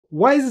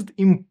why is it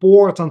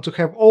important to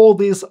have all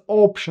these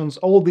options,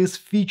 all these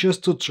features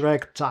to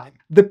track time?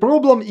 The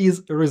problem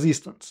is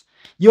resistance.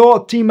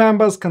 Your team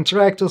members,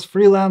 contractors,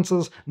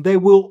 freelancers, they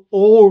will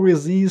all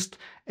resist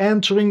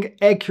entering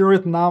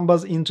accurate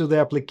numbers into the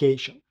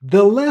application.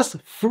 The less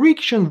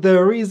friction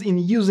there is in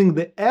using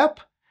the app,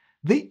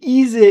 the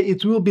easier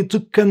it will be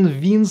to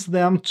convince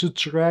them to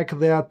track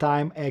their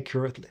time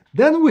accurately.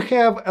 Then we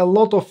have a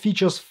lot of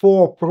features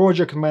for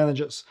project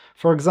managers.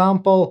 For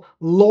example,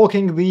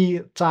 locking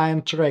the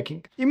time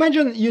tracking.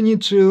 Imagine you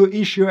need to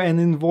issue an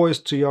invoice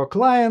to your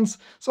clients,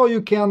 so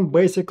you can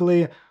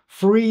basically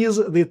freeze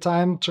the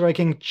time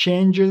tracking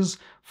changes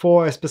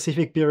for a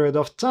specific period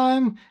of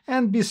time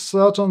and be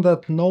certain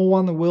that no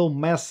one will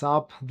mess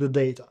up the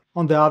data.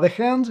 On the other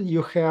hand,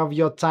 you have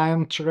your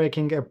time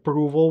tracking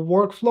approval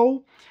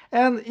workflow,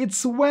 and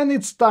it's when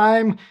it's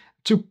time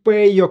to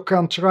pay your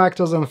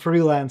contractors and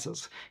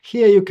freelancers.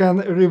 Here you can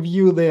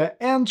review their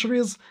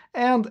entries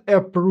and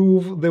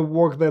approve the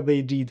work that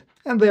they did,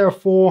 and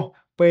therefore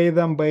pay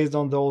them based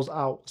on those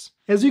hours.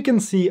 As you can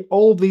see,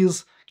 all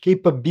these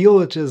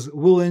capabilities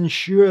will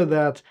ensure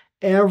that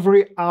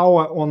every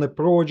hour on a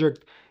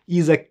project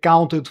is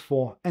accounted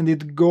for and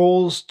it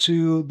goes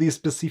to the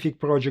specific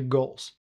project goals.